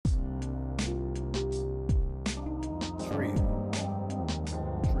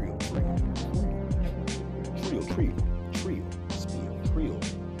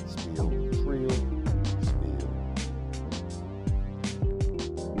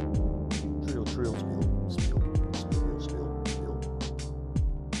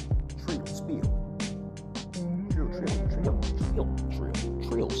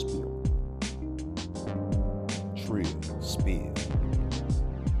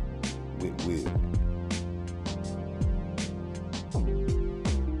with.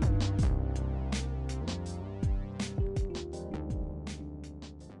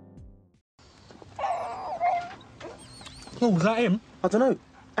 Oh, was that him? I don't know.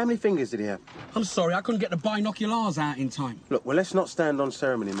 How many fingers did he have? I'm sorry, I couldn't get the binoculars out in time. Look, well, let's not stand on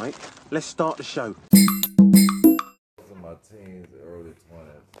ceremony, mate. Let's start the show. In my teens, early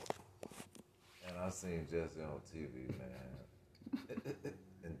 20s, and I seen Jesse on TV, man.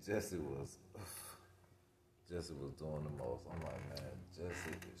 And Jesse was doing the most. I'm like, man,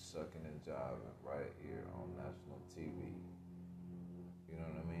 Jesse is shucking and jiving right here on national TV. You know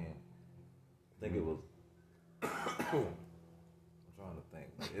what I mean? I think it was. I'm trying to think.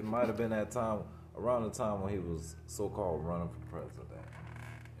 It might have been that time, around the time when he was so-called running for president.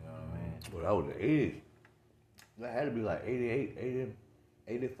 You know what I mean? Well, that was the 80s. That had to be like 88, 80,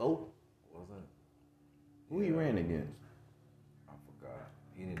 84. Wasn't it? Who he ran against? I forgot.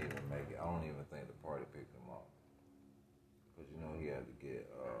 He didn't even make it. I don't even think the party picked him up. Because, you know, he had to get,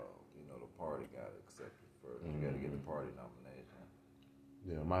 the party got accepted first. You got to get the party nomination.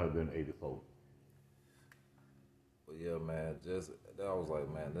 Yeah, it might have been 84. But yeah, man, I was like,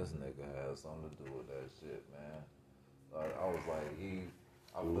 man, this nigga has something to do with that shit, man. Like, I was like,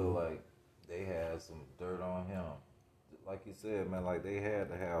 I feel like they had some dirt on him. Like you said, man, like they had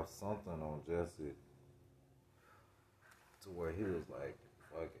to have something on Jesse to where he was like,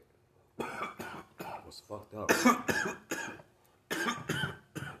 fuck it. What's fucked up?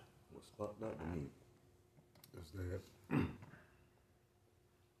 What's fucked up to me is that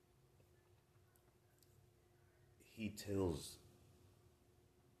he tells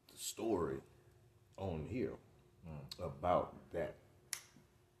the story on here about that,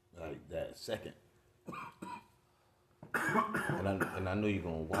 like that second. and I know you're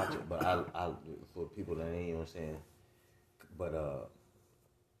gonna watch it, but I for people that ain't, you know what I'm saying. But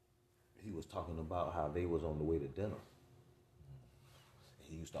he was talking about how they was on the way to dinner.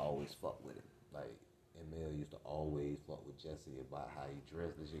 He used to always fuck with it, like. Mel used to always fuck with Jesse about how he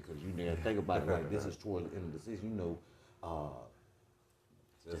dressed and shit. Cause you didn't think about it, like this is towards the end of the season. You know,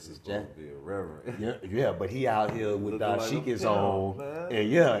 Jesse's supposed to be a reverend. Yeah, but he out here with dashikis like on, man.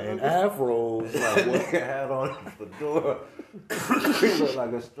 and afros. Like what? Hat on the fedora. He look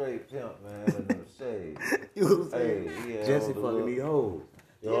like a straight pimp, man, in them shades. You know what I'm saying? Hey, Jesse fucking these hoes.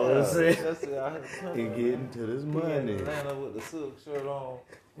 You know what I'm saying? Jesse out here And getting to this money. in Atlanta with the silk shirt on.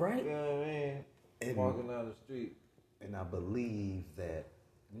 Right. You know what I mean? And walking down the street. And I believe that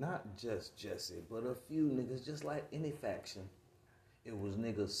not just Jesse, but a few niggas, just like any faction, it was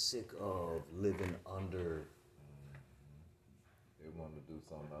niggas sick of living under. They wanted to do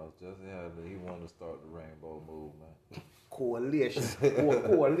something else. He wanted to start the Rainbow Movement. Coalition.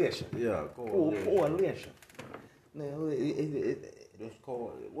 Coalition. Yeah, coalition. Now,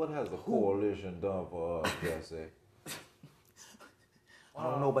 what has the coalition done for us, Jesse? I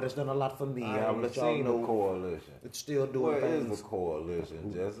don't know, but it's done a lot for me. I'll let y'all know. The coalition. It's still doing things. Where is the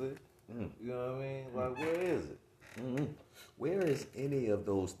coalition, Jesse? You know what I mean? Like, where is it? Mm-hmm. Where is any of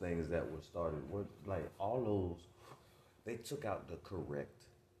those things that were started? Like, all those, they took out the correct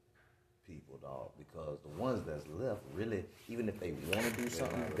people, dog, because the ones that's left, really, even if they want to do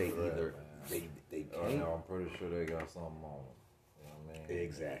something, they either, they can't. I'm pretty sure they got something on them. You know what I mean?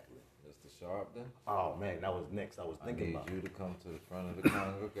 Exactly. Mr. Sharpton? Oh, man, that was next. I was thinking about. I need you to come to the front of the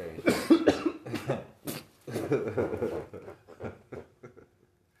congregation.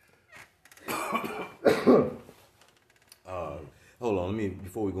 Hold on,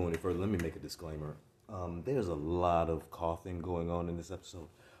 before we go any further, let me make a disclaimer. There's a lot of coughing going on in this episode,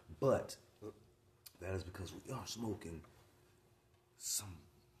 but that is because we are smoking some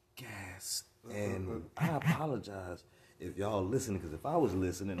gas, and I apologize if y'all listening, because if I was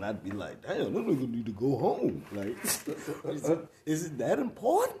listening, I'd be like, damn, that nigga need to go home. Like, is it that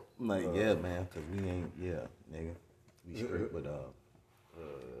important? I'm like, yeah, man, because we ain't, nigga, we straight, but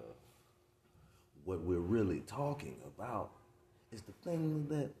what we're really talking about is the thing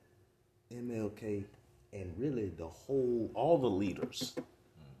that MLK and really all the leaders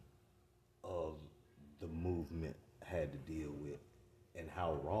of the movement had to deal with, and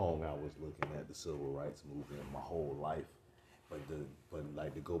how wrong I was looking at the civil rights movement my whole life. But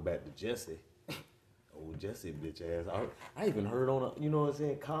like to go back to Jesse, old Jesse bitch ass. I even heard on you know what I'm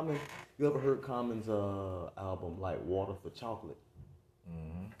saying, Common. You ever heard Common's album like Water for Chocolate?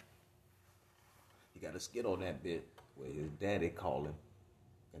 Mm-hmm. He got a skit on that bit where his daddy call him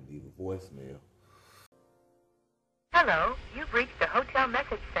and leave a voicemail. Hello, you've reached the Hotel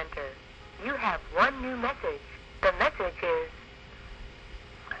Message Center. You have one new message. The message is...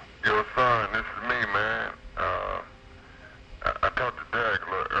 Yo, son, this is me, man. I talked to Derek a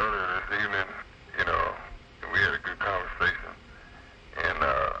little earlier this evening,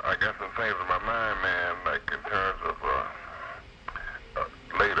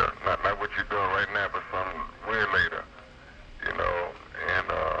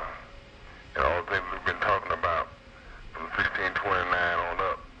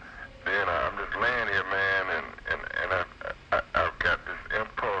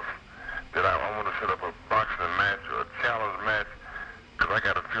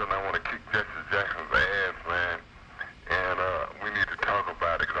 you and I want to kick Jesse Jackson's ass, man. And we need to talk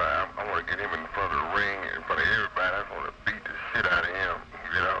about it, because I want to get him in front of the ring, in front of everybody. I just want to beat the shit out of him,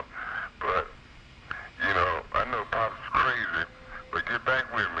 you know. But, you know, I know Pops is crazy, but get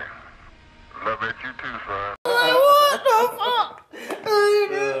back with me. Love at you too, son.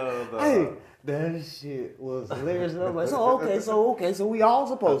 Hey, that shit was hilarious. And I was like, so we all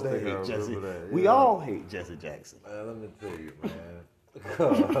supposed to hate Jesse. We all hate Jesse Jackson. Man, let me tell you, man.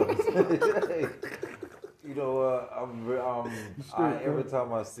 You know what? Every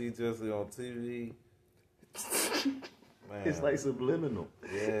time I see Jesse on TV, man, It's like subliminal.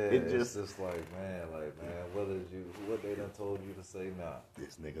 yeah, it's just like, man, what they done told you to say now?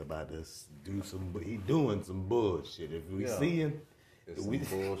 This nigga about to do he doing some bullshit. If we see him, It's some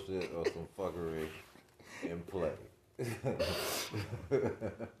bullshit or some fuckery in play.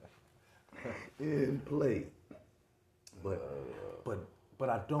 in play. But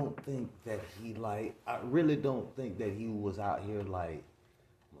I don't think that I really don't think that he was out here like,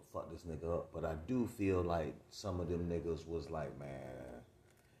 I'm gonna fuck this nigga up. But I do feel like some of them niggas was like, man,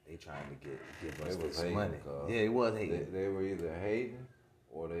 they trying to give us this hating, money. cuz. Yeah, he was hating. They were either hating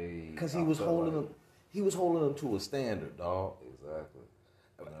or they. Because he was holding them to a standard, dog. Exactly.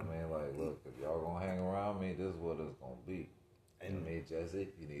 You know what I mean? Like, look, if y'all gonna hang around me, this is what it's gonna be. And me, Jesse,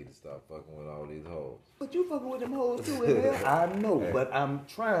 you need to stop fucking with all these hoes. But you fucking with them hoes too, man. I know, but I'm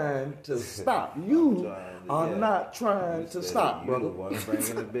trying to stop. You are not trying to stop, brother. You the one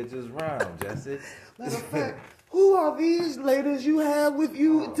bringing the bitches round, Jesse. Matter of fact, who are these ladies you have with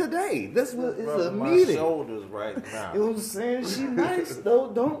you today? This was it's a my meeting. shoulders right now. You know what I'm saying? She nice though.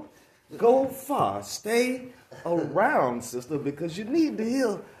 Don't go far. Stay around, sister, because you need to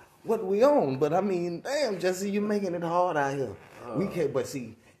hear what we own. But I mean, damn, Jesse, you're making it hard out here. We can't. But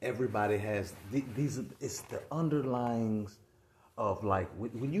see, everybody has these. It's the underlyings of like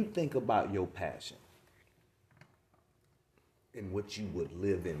when you think about your passion and what you would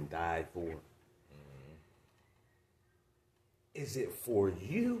live and die for. Is it for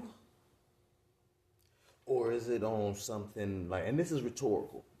you? Or is it on something like, and this is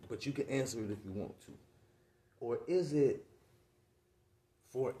rhetorical, but you can answer it if you want to. Or is it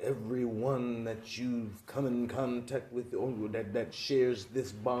for everyone that you've come in contact with or that shares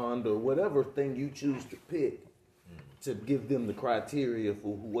this bond or whatever thing you choose to pick to give them the criteria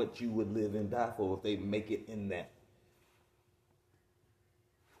for what you would live and die for if they make it in that?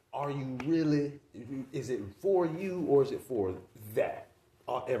 Are you really, is it for you or is it for that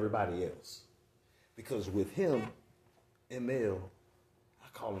or everybody else? Because with him, ML, I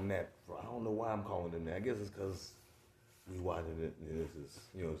call him that. I don't know why I'm calling him that. I guess it's because we watching it and this is,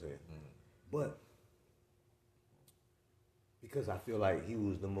 you know what I'm saying? But because I feel like he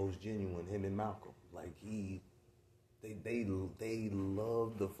was the most genuine, him and Malcolm. Like they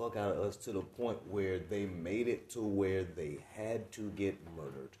loved the fuck out of us to the point where they made it to where they had to get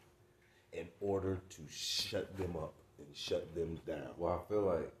murdered in order to shut them up and shut them down. Well, I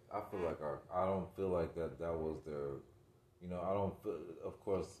don't feel like that was their, I don't feel, of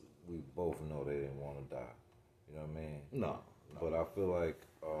course, we both know they didn't want to die. You know what I mean? No. But I feel like,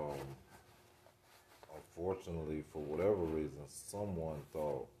 unfortunately, for whatever reason, someone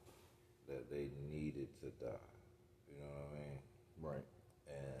thought that they needed to die. You know what I mean? Right.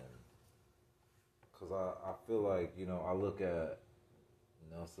 And, because I feel like, I look at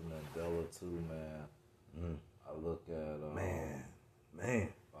Nelson Mandela too, man. I look at Man.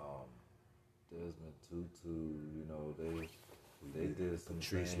 Desmond Tutu. They did some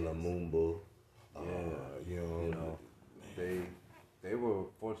Patrice things. Lumumba. They were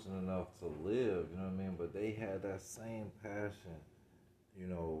fortunate enough to live. You know what I mean? But they had that same passion,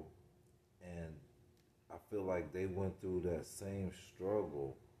 and I feel like they went through that same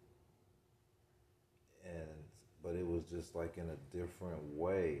struggle, but it was just like in a different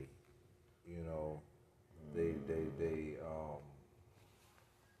way,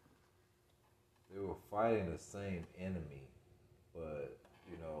 They were fighting the same enemy, but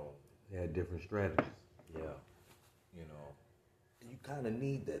They had different strategies. yeah, You kind of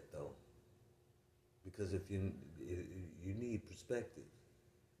need that though, because if you need perspective.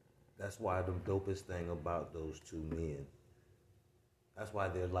 That's why the dopest thing about those two men. That's why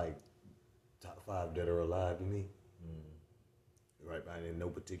they're like top 5 dead or alive to me. Right, in no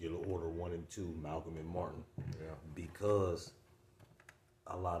particular order, 1 and 2, Malcolm and Martin. Yeah. Because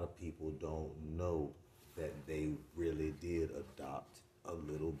a lot of people don't know that they really did adopt a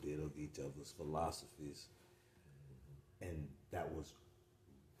little bit of each other's philosophies. And that was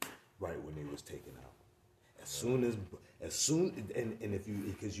right when they was taken out. As soon, and if you,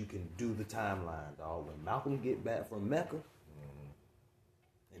 because you can do the timeline, dog. When Malcolm get back from Mecca,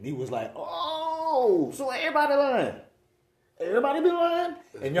 and And he was like, oh, so everybody lying. Everybody be lying.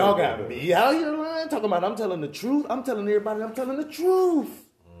 And y'all got me out here lying, talking about I'm telling the truth. I'm telling everybody I'm telling the truth.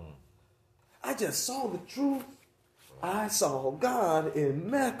 I just saw the truth. I saw God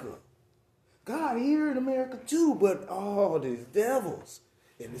in Mecca. God here in America too, but all these devils.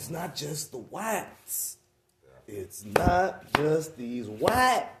 And it's not just the whites. It's not just these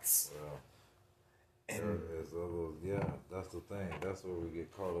whites. And yeah, that's the thing. That's where we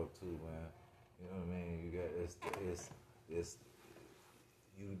get caught up too, man. You know what I mean? You got it's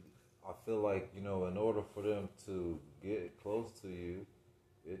you. I feel like, you know, in order for them to get close to you,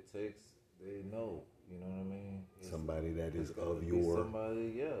 it takes they know. You know what I mean? Somebody that is gotta of be your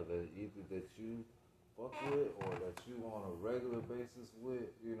somebody, that either that you fuck with or that you on a regular basis with.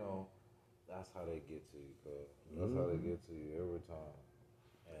 You know, that's how they get to you, cuz. That's how they get to you every time.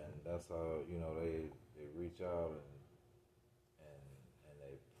 And that's how, you know, they reach out and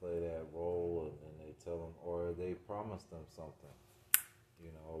they play that role, and then they tell them, or they promise them something.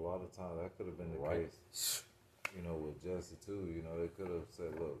 You know, a lot of times that could have been the case. You know, with Jesse too. You know, they could have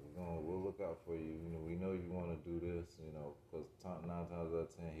said, "Look, we'll look out for you. You know, we know you want to do this. You know, because 9 times out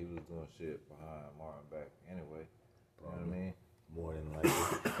of 10 he was doing shit behind Martin back anyway. You know what I mean? more than likely."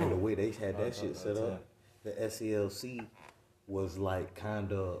 And the way they had that shit set up, the SCLC was like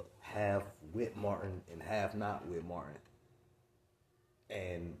kind of half with Martin and half not with Martin.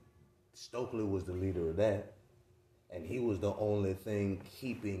 And Stokely was the leader of that. And he was the only thing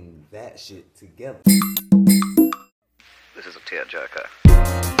keeping that shit together. This is a tearjerker.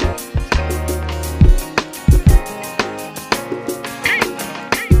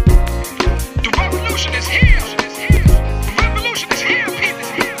 The revolution is here. The revolution is here, people.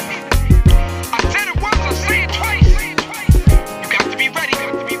 I said it once, I'll say it twice. You got to be ready.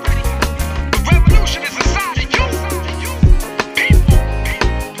 The revolution is inside of you. People.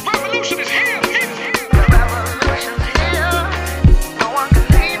 The revolution is here. The revolution's here. No one can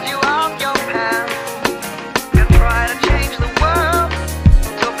lead you off your path. You try to change the world,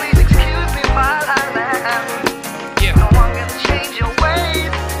 so please excuse me while I laugh. Yeah. No one can change your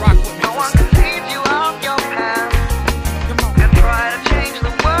ways. Rock with me. No one can lead you off your path. You try to change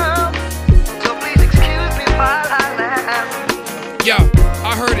the world, so please excuse me while I laugh. Yo,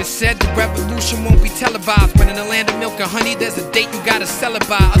 I heard it said the revolution won't be televised, but in the land of milk and honey, there's a date you gotta sell it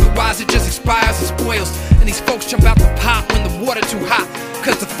by. Otherwise, it just expires and spoils. And these folks jump out the pot when the water too hot,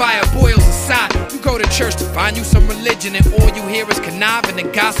 cause the fire boils inside. You go to church to find you some religion, and all you hear is conniving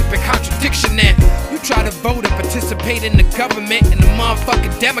and gossip and contradiction. And you try to vote and participate in the government, and the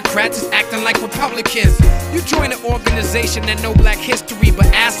motherfucking Democrats is acting like Republicans. You join an organization that know black history, but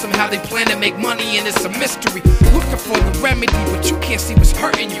ask them how they plan to make money, and it's a mystery. Looking for the remedy, but you can't see what's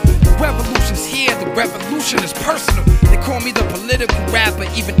hurting you. The revolution's here, the revolution is personal. They call me the political rapper,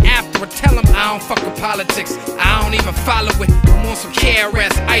 even after I tell them I don't fuck with politics. I don't even follow it. I'm on some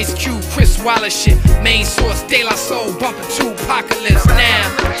KRS, Ice Cube, Chris Wallace shit. Main source, De La Soul, bumping to Apocalypse now.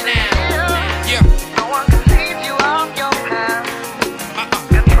 Yeah. No one can lead you off your path.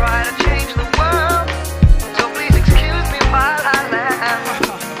 You try to change the world, so please excuse me while I laugh.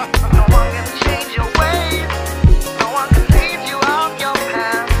 No one can change your ways. No one can lead you off your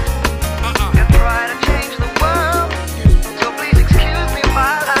path. You try to change the world, so please excuse me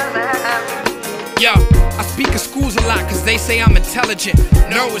while I laugh. Yo, I speak in schools a lot cause they say I'm intelligent.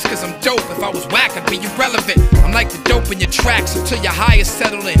 No, it's cause I'm dope. If I was whack, I'd be irrelevant. I'm like the dope in your tracks until your high is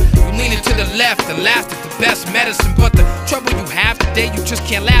settling. You leaning to the left, the last is the best medicine. But the trouble you have today, you just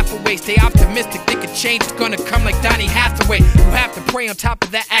can't laugh away. Stay optimistic, think a change is gonna come like Donny Hathaway. You have to pray on top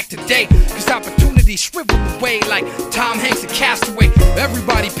of that act today, cause opportunities shrivel away like Tom Hanks and Castaway.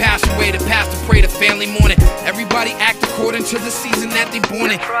 Everybody pass away, the pastor pray, the family mourning. Everybody act according to the season that they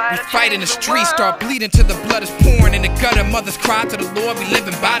born in. We fight in the streets, start bleeding till the blood is pouring. In the gutter, mothers cry to the Lord, we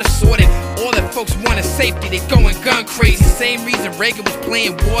living by the sword. And all that folks want is safety, they going gun crazy. Same reason Reagan was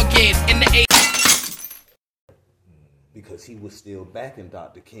playing war games in the 80s. Because he was still backing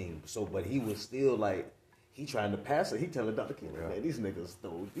Dr. King. So, but he was still like, he trying to pass it. He telling Dr. King, man, these niggas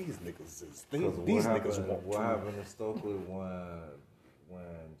stole, these niggas is, these niggas want what to. happened to Stokely when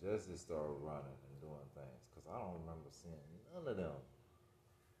Jesse started running and doing things? Because I don't remember seeing none of them.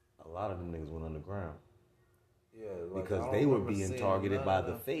 A lot of them niggas went underground. Yeah, like, Because I don't they were remember being seeing targeted none by of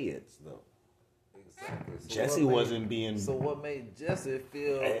the them. feds, though. Exactly. So Jesse what made- wasn't being So what made Jesse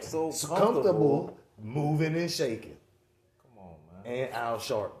feel so so comfortable? moving and shaking. Come on, man. And Al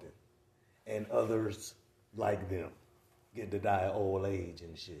Sharpton and others like them get to die of old age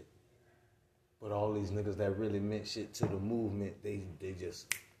and shit. But all these niggas that really meant shit to the movement, they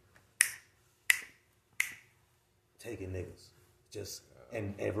just taking niggas. Just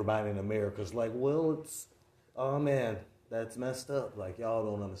And everybody in America's like, well, it's, oh man, that's messed up. Like, y'all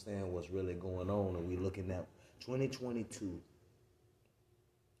don't understand what's really going on. And we looking at 2022.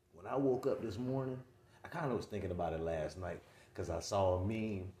 When I woke up this morning, I kind of was thinking about it last night because I saw a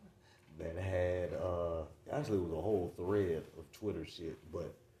meme that had, actually it was a whole thread of Twitter shit,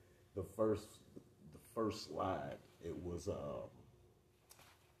 but the first slide, it was a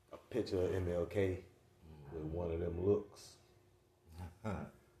picture of MLK with one of them looks.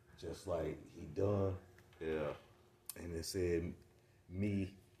 Just like he done. Yeah. And it said,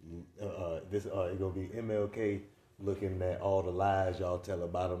 me, this it gonna be MLK looking at all the lies y'all tell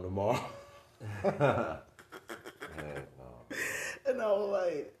about him tomorrow. And I was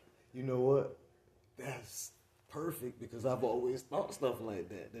like, you know what? That's perfect because I've always thought stuff like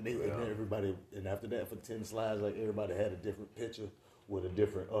that. And everybody, and after that, for 10 slides, like everybody had a different picture with a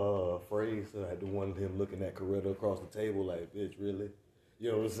different phrase. So I had the one of him looking at Coretta across the table, like, bitch, really?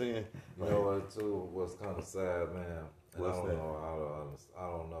 You know what I'm saying? You know what, too? What's kind of sad, man. And What's that? I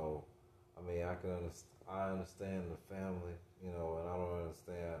don't know. I mean, I understand the family, you know, and I don't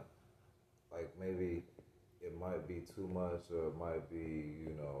understand. Like, maybe it might be too much, or it might be,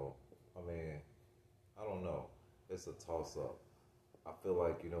 you know. I mean, I don't know. It's a toss up. I feel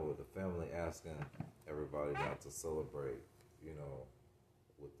like, you know, with the family asking everybody not to celebrate, you know,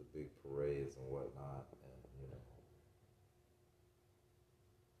 with the big parades and whatnot, and you know.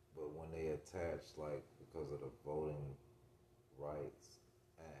 But when they attach, like, because of the Voting Rights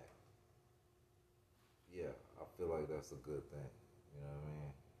Act, yeah, I feel like that's a good thing. You know what I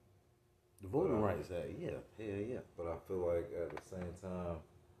mean? The Voting Rights Act, yeah, hell yeah. But I feel like at the same time,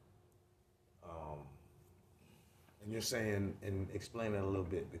 And you're saying, and explain that a little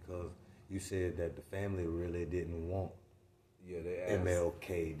bit, because you said that the family really didn't want yeah, they asked,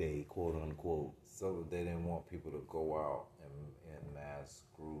 MLK Day, quote unquote. so they didn't want people to go out in mass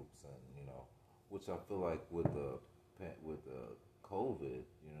groups, and you know, which I feel like with the COVID,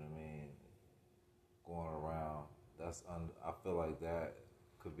 you know what I mean, going around, I feel like that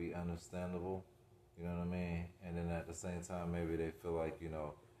could be understandable, you know what I mean, and then at the same time, maybe they feel like, you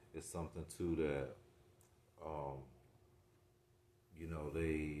know, it's something too that, you know,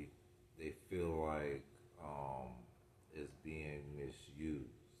 they feel like it's being misused.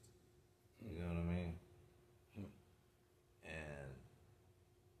 You know what I mean? And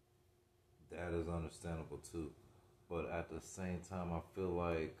that is understandable too. But at the same time, I feel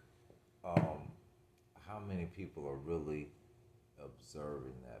like how many people are really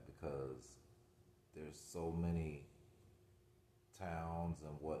observing that, because there's so many towns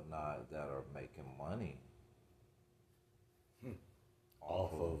and whatnot that are making money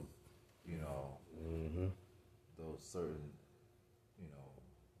off of, you know, those certain, you know,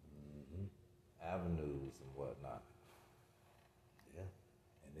 avenues and whatnot. Yeah,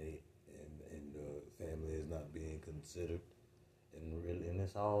 and the family is not being considered, and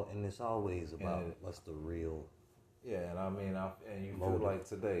it's always about what's the real. Yeah, and I mean, and you motive. feel like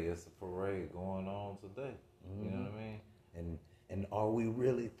today it's a parade going on today. You know what I mean? And are we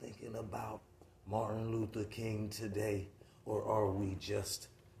really thinking about Martin Luther King today, or are we just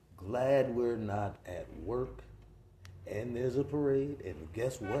glad we're not at work and there's a parade, and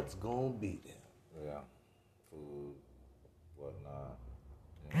guess what's gonna be there? Yeah, food, whatnot.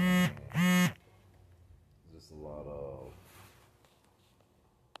 You know what I mean? Just a lot of.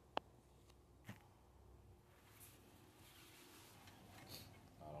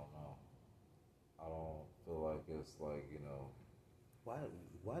 I don't know. I don't feel like it's like, you know.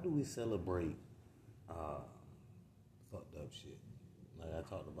 Why do we celebrate fucked up shit? Like, I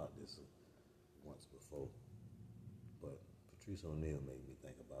talked about this once before, but Patrice O'Neal made me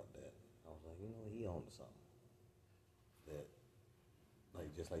think about that. I was like, you know, he owned something. That,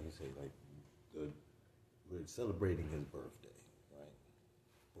 like, just like you say, like, we're celebrating his birthday, right?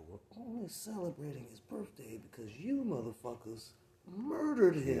 But we're only celebrating his birthday because you motherfuckers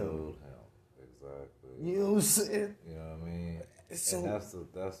murdered him. Killed him. Exactly. You know what I'm saying? You know what I mean? So, and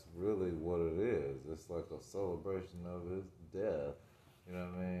that's really what it is. It's like a celebration of his death. You know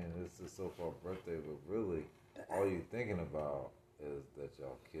what I mean? It's his so-called birthday, but really, all you're thinking about is that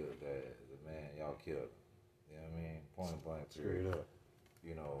y'all killed the man. Y'all killed him. You know what I mean? Point blank. Straight up.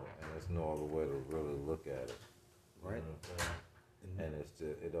 You know, and there's no other way to really look at it. Right. You know what I'm saying? And it's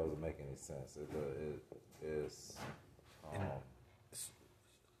just, it doesn't make any sense. It's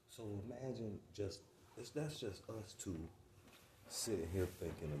So imagine that's just us two sitting here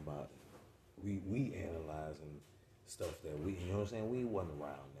thinking about it. We analyzing stuff that we, you know what I'm saying? We wasn't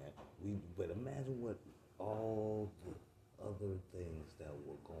around that. But imagine what all the other things that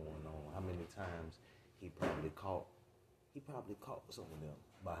were going on. How many times he probably caught he probably caught some of them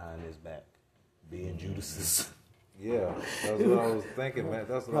behind his back, being Judases. Yeah, that's what I was thinking, man.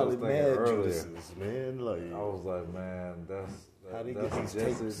 That's what I was Probably thinking mad earlier. Judases, man. Like, I was like, man, How they that's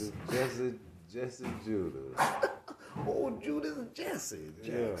get these Jesse Judas. oh, Judas Jesse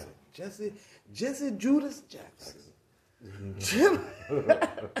Yeah. Jackson. Jesse Judas Jackson. Jim.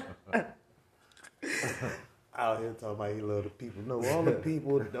 Out here talking about he love the people. No, all the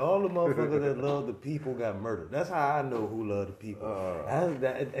motherfuckers that love the people got murdered. That's how I know who love the people. And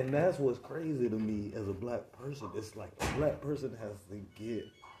that's what's crazy to me as a black person. It's like a black person has to get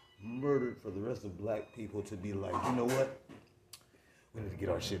murdered for the rest of black people to be like, you know what? We need to get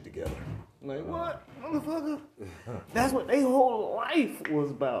our shit together. I'm like, what, motherfucker? That's what their whole life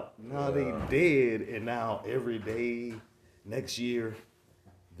was about. Now they dead, and now every day, next year,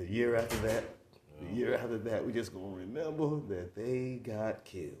 the year after that, the year after that, we just gonna remember that they got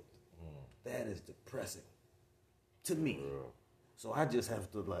killed. That is depressing to me. So I just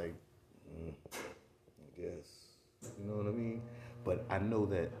have to like, I guess, you know what I mean? But I know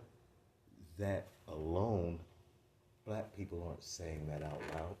that alone, black people aren't saying that out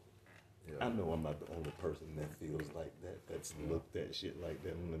loud. I know I'm not the only person that feels like that, that's looked at shit like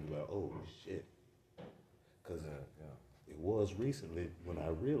that and be like, oh shit. Because it was recently when I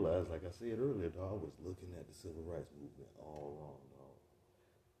realized, like I said earlier, dog, I was looking at the civil rights movement all wrong, dog.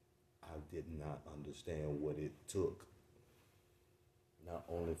 I did not understand what it took, not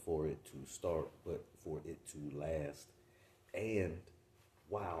only for it to start, but for it to last. And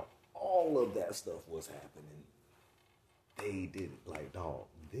while all of that stuff was happening, they did it. Like, dog,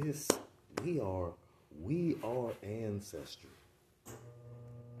 we are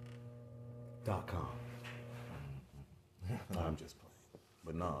Ancestry.com. I'm just playing.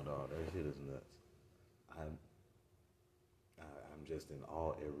 But nah, dog, that shit is nuts. I'm just in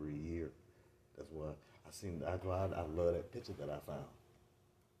awe every year. That's why I love that picture that I found.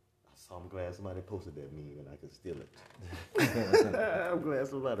 I'm glad somebody posted that meme and I can steal it. I'm glad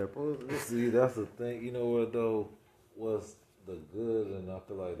somebody posted it. See, that's the thing. You know what though? What's the good and I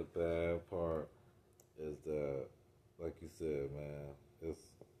feel like the bad part is that, like you said, man,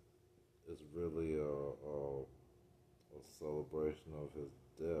 it's really a celebration of his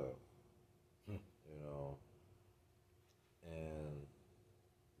death. You know, and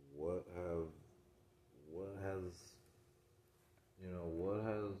what has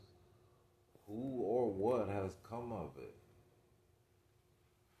who or what has come of it?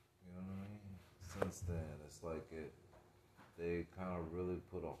 You know what I mean? Since then, it's like they kind of really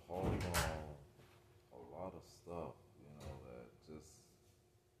put a hold on a lot of stuff, you know, that just,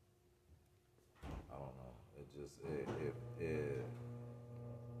 I don't know,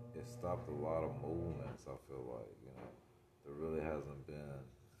 it stopped a lot of movements, I feel like, you know. There really hasn't been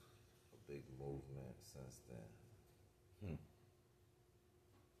a big movement since then.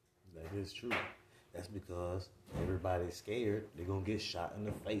 That is true. That's because everybody's scared they're gonna get shot in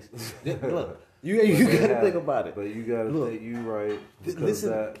the face. Look, you gotta think about it. But you gotta think, you right, because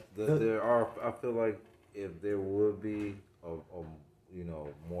there are. I feel like if there would be you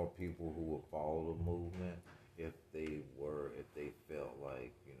know, more people who would follow the movement, if they felt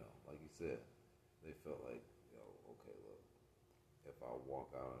like, you know, like you said, they felt like, you know, okay, look, if I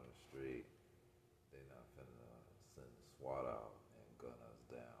walk out on the street, they're not finna send the SWAT out and gun us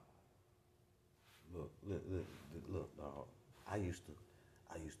down. Look, dog. I used to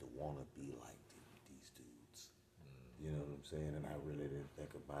want to be like these dudes. You know what I'm saying? And I really didn't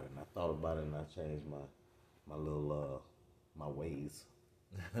think about it. And I thought about it, and I changed my little my ways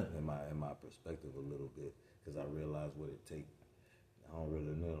and my perspective a little bit, because I realized what it takes. I don't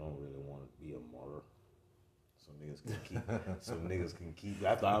really want to be a martyr. Some niggas can keep.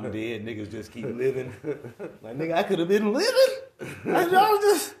 After I'm dead, niggas just keep living. Like, nigga, I could have been living. Like, y'all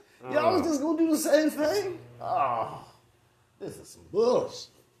was just gonna do the same thing. Oh, this is some bullshit.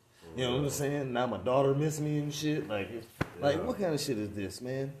 You know what I'm saying? Now my daughter miss me and shit. Like what kind of shit is this,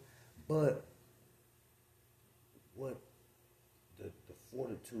 man? But what the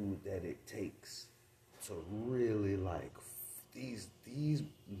fortitude that it takes to really like these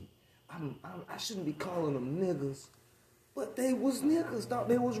I shouldn't be calling them niggas, but they was niggas, dog.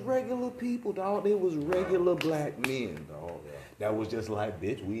 They was regular people, dog. They was regular black men, dog. Yeah. That was just like,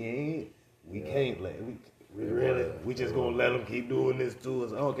 bitch, we just gonna let them keep doing this to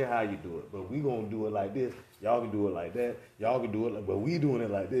us. I don't care how you do it, but we gonna do it like this. Y'all can do it like that. Y'all can do it but we doing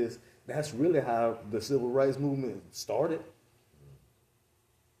it like this. That's really how the civil rights movement started.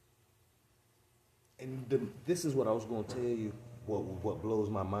 And this is what I was gonna tell you. What blows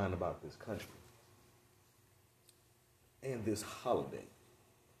my mind about this country and this holiday,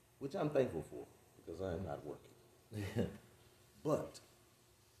 which I'm thankful for because I am not working. But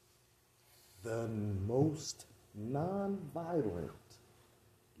the most non-violent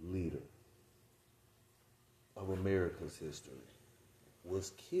leader of America's history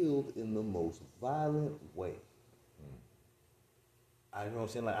was killed in the most violent way. I know what I'm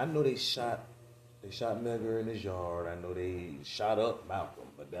saying. Like I know they shot Medgar in his yard. I know they shot up Malcolm,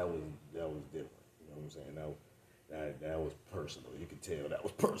 but that was different. You know what I'm saying? That was personal. You could tell that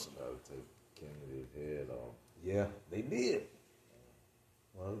was personal. Gotta take Kennedy's head off. Yeah, they did.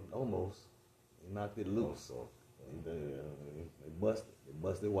 Well, almost. They knocked it loose. Also, They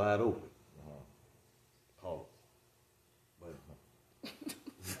busted wide open. Pause. But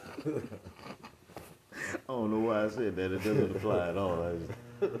I don't know why I said that. It doesn't apply at all.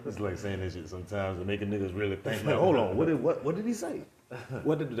 It's like saying this shit sometimes and making niggas really think. Like, hold on, what did he say?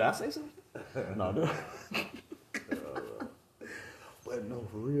 Did I say something? No. But no,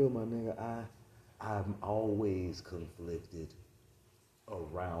 for real, my nigga, I'm always conflicted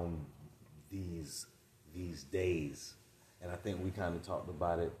around these days, and I think we kind of talked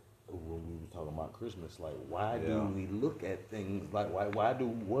about it when we were talking about Christmas. Like, why do we look at things like what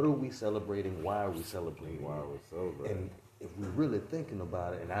are we celebrating? Why are we celebrating? Why are we celebrating? And if we're really thinking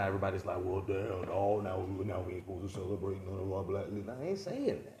about it, and now everybody's like, well, damn, now we ain't supposed to celebrate none of our black. I ain't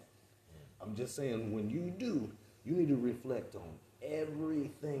saying that. I'm just saying when you do, you need to reflect on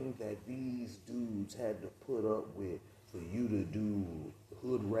everything that these dudes had to put up with for you to do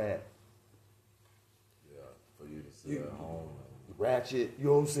hood rap. Yeah, for you to sit at home and ratchet, you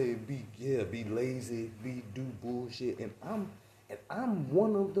know what I'm saying? Be lazy, do bullshit. And I'm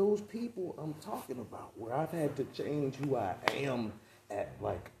one of those people I'm talking about where I've had to change who I am at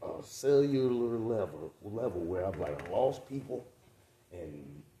like a cellular level where I've like lost people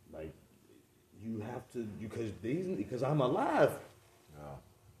and like you have to because I'm alive.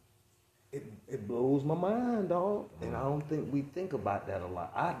 It blows my mind, dog. And I don't think we think about that a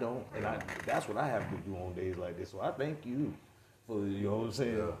lot. I don't, and that's what I have to do on days like this. So I thank you for, you know what I'm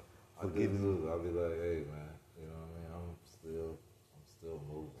saying? yeah, I do too. I'll be like, hey man, you know what I mean? I'm still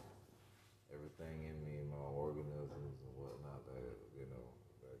moving. Everything in me, my organisms and whatnot that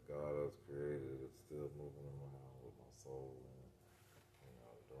that God has created is still moving around with my soul and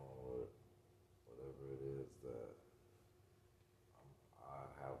doing whatever it is that I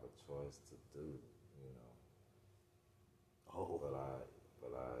have a choice to do, Oh. But I,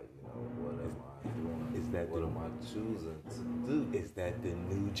 what am I doing? Is that what am I choosing to do? Is that the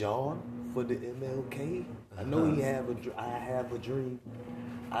new John for the MLK? I know I have a dream.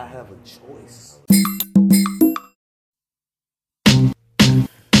 I have a choice.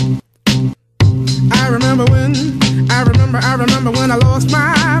 I remember when I lost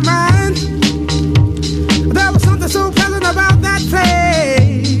my mind. There was something so pleasant about that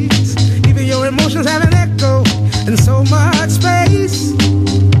place. Even your emotions have an echo in so much space.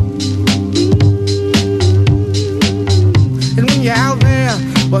 And when you're out there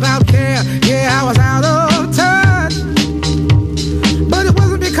without care, yeah, I was out of touch. But it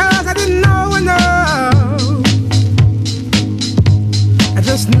wasn't because I didn't know enough. I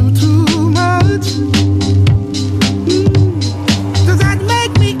just knew too much. Does that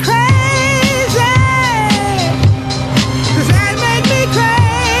make me crazy? Does that make me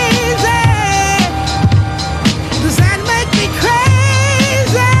crazy? Does that make me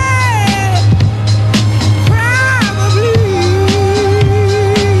crazy? Probably.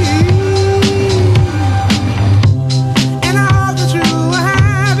 And I hope that you are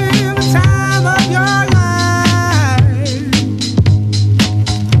having the time of your life.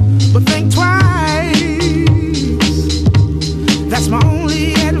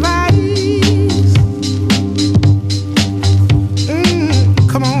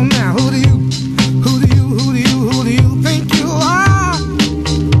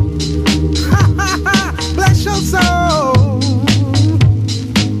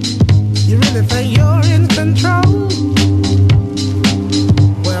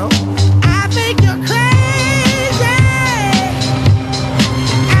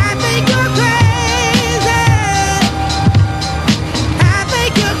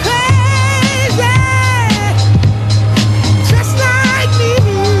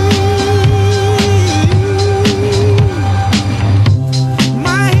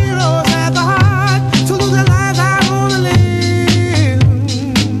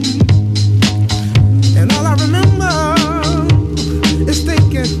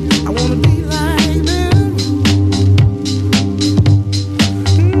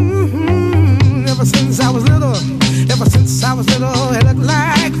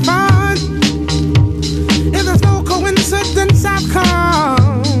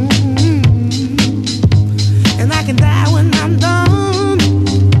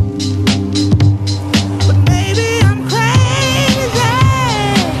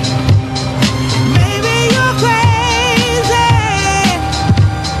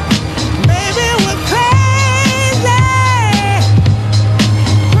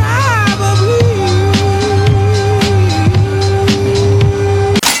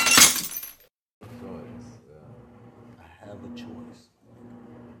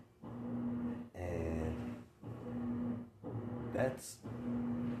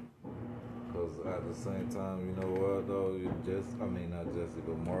 Because at the same time, you know what though? Not Jesse,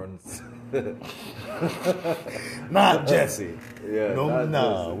 but Martin. Not Jesse. Yeah, No, not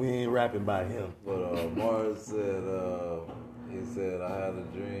nah, Jesse. we ain't rapping by him. But Martin said, he said, I had a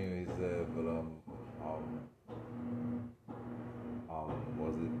dream. He said, but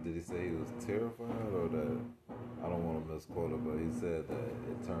did he say he was terrified or that? I don't want to misquote it, but he said that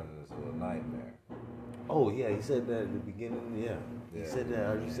it turned into a nightmare. Oh yeah, he said that at the beginning. Yeah, he Yeah. said that.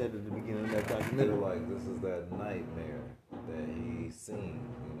 Or you said at the beginning of that I feel documentary. like this is that nightmare that he seen,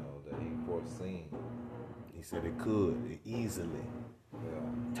 that he foreseen. He said it could easily Yeah.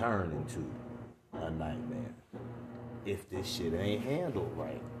 turn into a nightmare if this shit ain't handled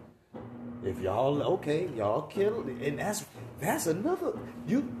right. If y'all kill it, and that's another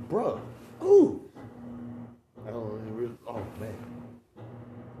bruh. Ooh. Oh man.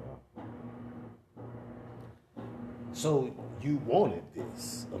 So you wanted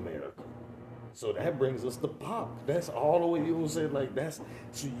this, America. So that brings us to Pop. That's all the way you gonna say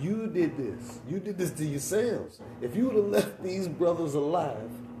so you did this. You did this to yourselves. If you would have left these brothers alive,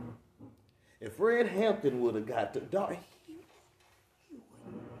 if Fred Hampton would have got the dog, he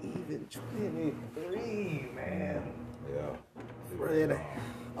wasn't even 23, man. Yeah. Fred,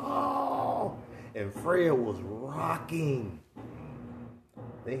 and Fred was rocking.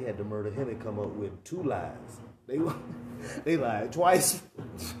 They had to Murder Henry come up with 2 lies. They lied twice.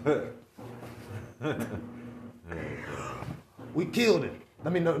 We killed him. I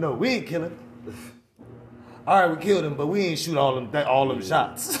mean, no, we ain't kill him. All right, we killed him, but we ain't shoot all them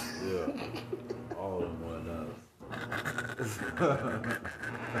shots. Yeah. All of them was us.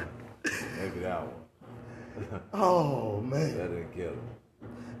 Maybe that one. Oh man, That didn't kill him.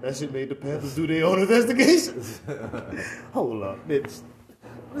 that shit made the Panthers do their own investigations. Hold up, bitch.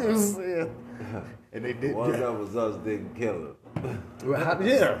 You know what I'm saying? And they did. One that was us didn't kill him.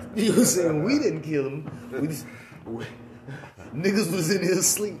 Yeah, you were saying we didn't kill him. Niggas was in here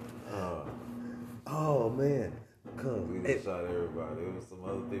asleep. Oh man, We just shot everybody. There was some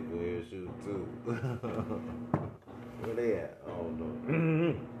other people here shooting too. Where they at? I don't know.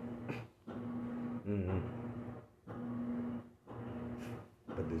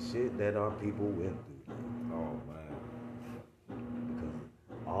 But the shit that our people went through, Oh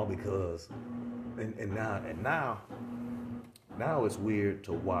man. because now it's weird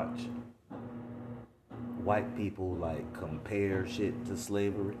to watch white people like compare shit to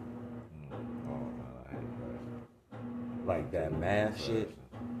slavery, Oh man, I hate that. like that math shit.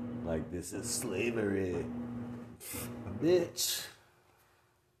 Like this is slavery, bitch.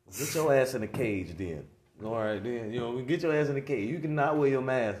 Get your ass in a cage then. All right, then get your ass in the cage. You can not wear your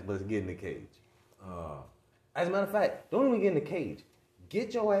mask, but get in the cage. As a matter of fact, don't even get in the cage.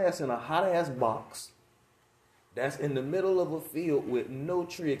 Get your ass in a hot ass box that's in the middle of a field with no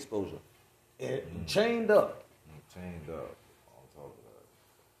tree exposure and chained up. Chained up on top of that.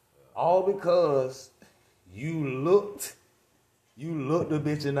 All because you looked the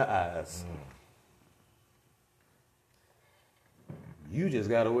bitch in the eyes. You just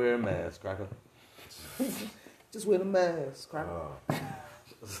gotta wear a mask, cracker. Just wear the mask, cracker.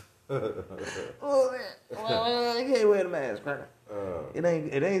 Oh man, well, you can't wear the mask, cracker. It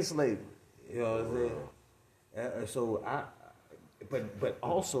ain't slavery. You know what I'm saying? But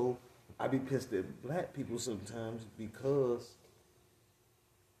also I be pissed at black people sometimes because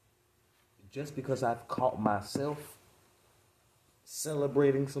I've caught myself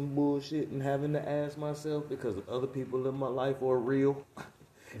celebrating some bullshit and having to ask myself because other people in my life are real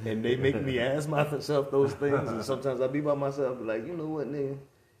and they make me ask myself those things, and sometimes I be by myself like, you know what, nigga?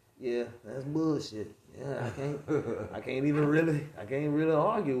 Yeah, that's bullshit. Yeah, I can't really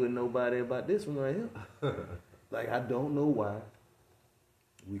argue with nobody about this one right here. Like, I don't know why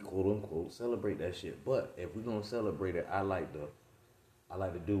we quote unquote celebrate that shit. But if we're gonna celebrate it, I like to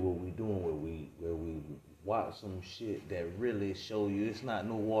do what we doing where we watch some shit that really show you it's not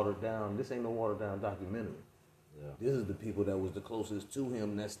no watered down. This ain't no watered down documentary. Yeah. This is the people that was the closest to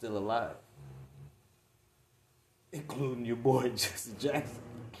him that's still alive, including your boy Jesse Jackson.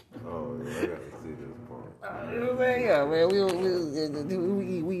 Oh yeah, I gotta see this part. You know what I'm saying? Yeah,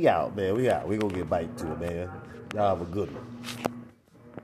 man. We out, man. We out. We gonna get back to it, man. Y'all have a good one.